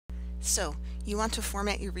So, you want to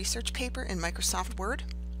format your research paper in Microsoft Word?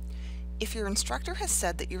 If your instructor has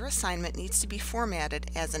said that your assignment needs to be formatted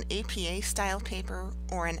as an APA style paper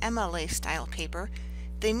or an MLA style paper,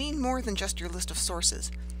 they mean more than just your list of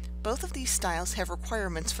sources. Both of these styles have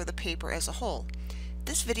requirements for the paper as a whole.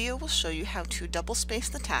 This video will show you how to double-space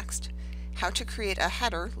the text, how to create a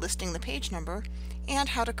header listing the page number, and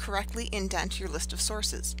how to correctly indent your list of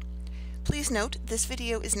sources. Please note, this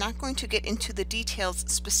video is not going to get into the details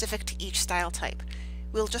specific to each style type.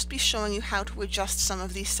 We'll just be showing you how to adjust some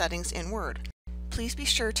of these settings in Word. Please be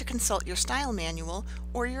sure to consult your style manual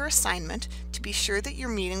or your assignment to be sure that you're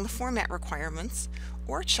meeting the format requirements,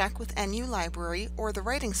 or check with NU Library or the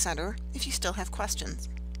Writing Center if you still have questions.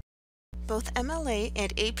 Both MLA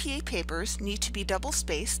and APA papers need to be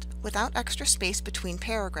double-spaced without extra space between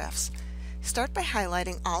paragraphs. Start by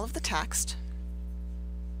highlighting all of the text,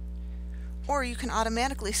 or you can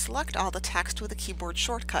automatically select all the text with a keyboard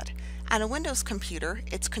shortcut. On a Windows computer,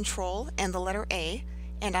 it's Control and the letter A,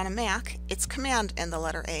 and on a Mac, it's Command and the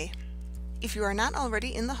letter A. If you are not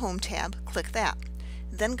already in the Home tab, click that.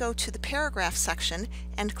 Then go to the Paragraph section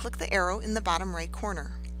and click the arrow in the bottom right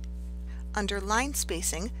corner. Under Line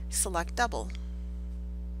Spacing, select Double.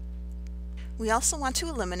 We also want to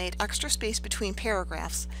eliminate extra space between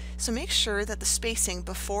paragraphs, so make sure that the spacing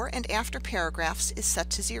before and after paragraphs is set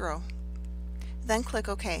to 0. Then click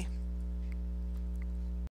OK.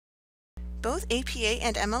 Both APA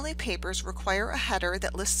and MLA papers require a header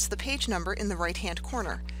that lists the page number in the right-hand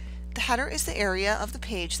corner. The header is the area of the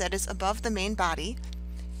page that is above the main body,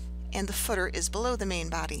 and the footer is below the main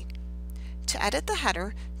body. To edit the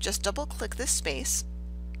header, just double-click this space,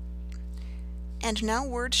 and now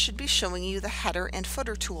Word should be showing you the header and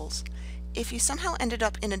footer tools. If you somehow ended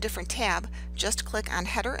up in a different tab, just click on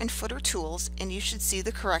Header and Footer Tools and you should see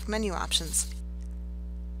the correct menu options.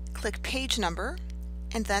 Click Page Number,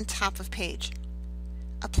 and then Top of Page.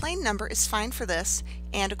 A plain number is fine for this,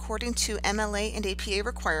 and according to MLA and APA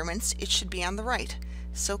requirements, it should be on the right,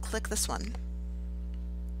 so click this one.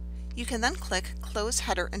 You can then click Close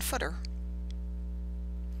Header and Footer.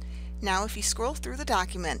 Now if you scroll through the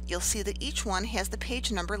document, you'll see that each one has the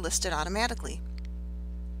page number listed automatically.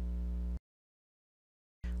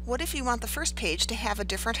 What if you want the first page to have a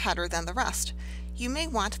different header than the rest? You may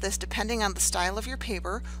want this depending on the style of your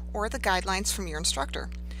paper or the guidelines from your instructor.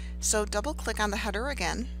 So double-click on the header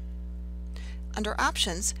again. Under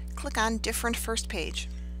Options, click on Different First Page.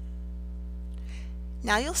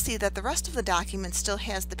 Now you'll see that the rest of the document still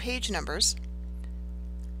has the page numbers,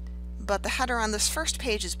 but the header on this first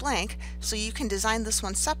page is blank, so you can design this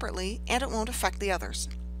one separately and it won't affect the others.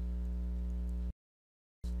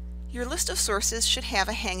 Your list of sources should have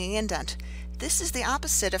a hanging indent. This is the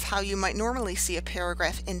opposite of how you might normally see a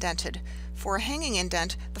paragraph indented. For a hanging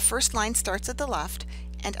indent, the first line starts at the left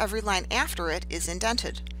and every line after it is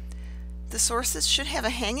indented. The sources should have a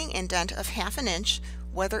hanging indent of ½ an inch,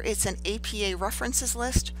 whether it's an APA references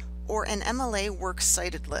list or an MLA works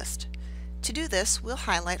cited list. To do this, we'll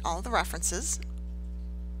highlight all the references.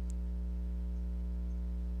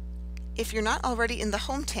 If you're not already in the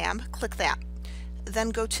Home tab, click that. Then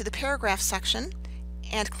go to the Paragraph section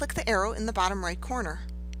and click the arrow in the bottom right corner.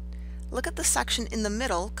 Look at the section in the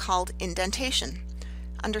middle called Indentation.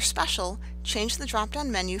 Under Special, change the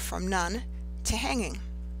drop-down menu from None to Hanging.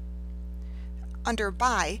 Under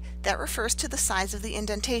By, that refers to the size of the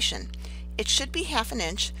indentation. It should be ½ an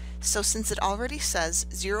inch, so since it already says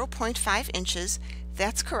 0.5 inches,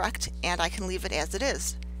 that's correct and I can leave it as it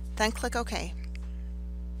is. Then click OK.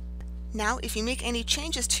 Now if you make any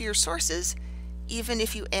changes to your sources, even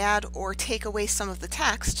if you add or take away some of the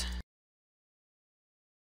text,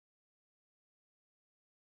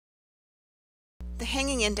 the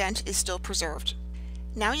hanging indent is still preserved.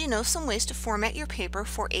 Now you know some ways to format your paper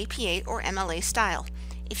for APA or MLA style.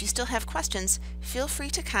 If you still have questions, feel free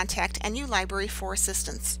to contact NU Library for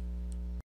assistance.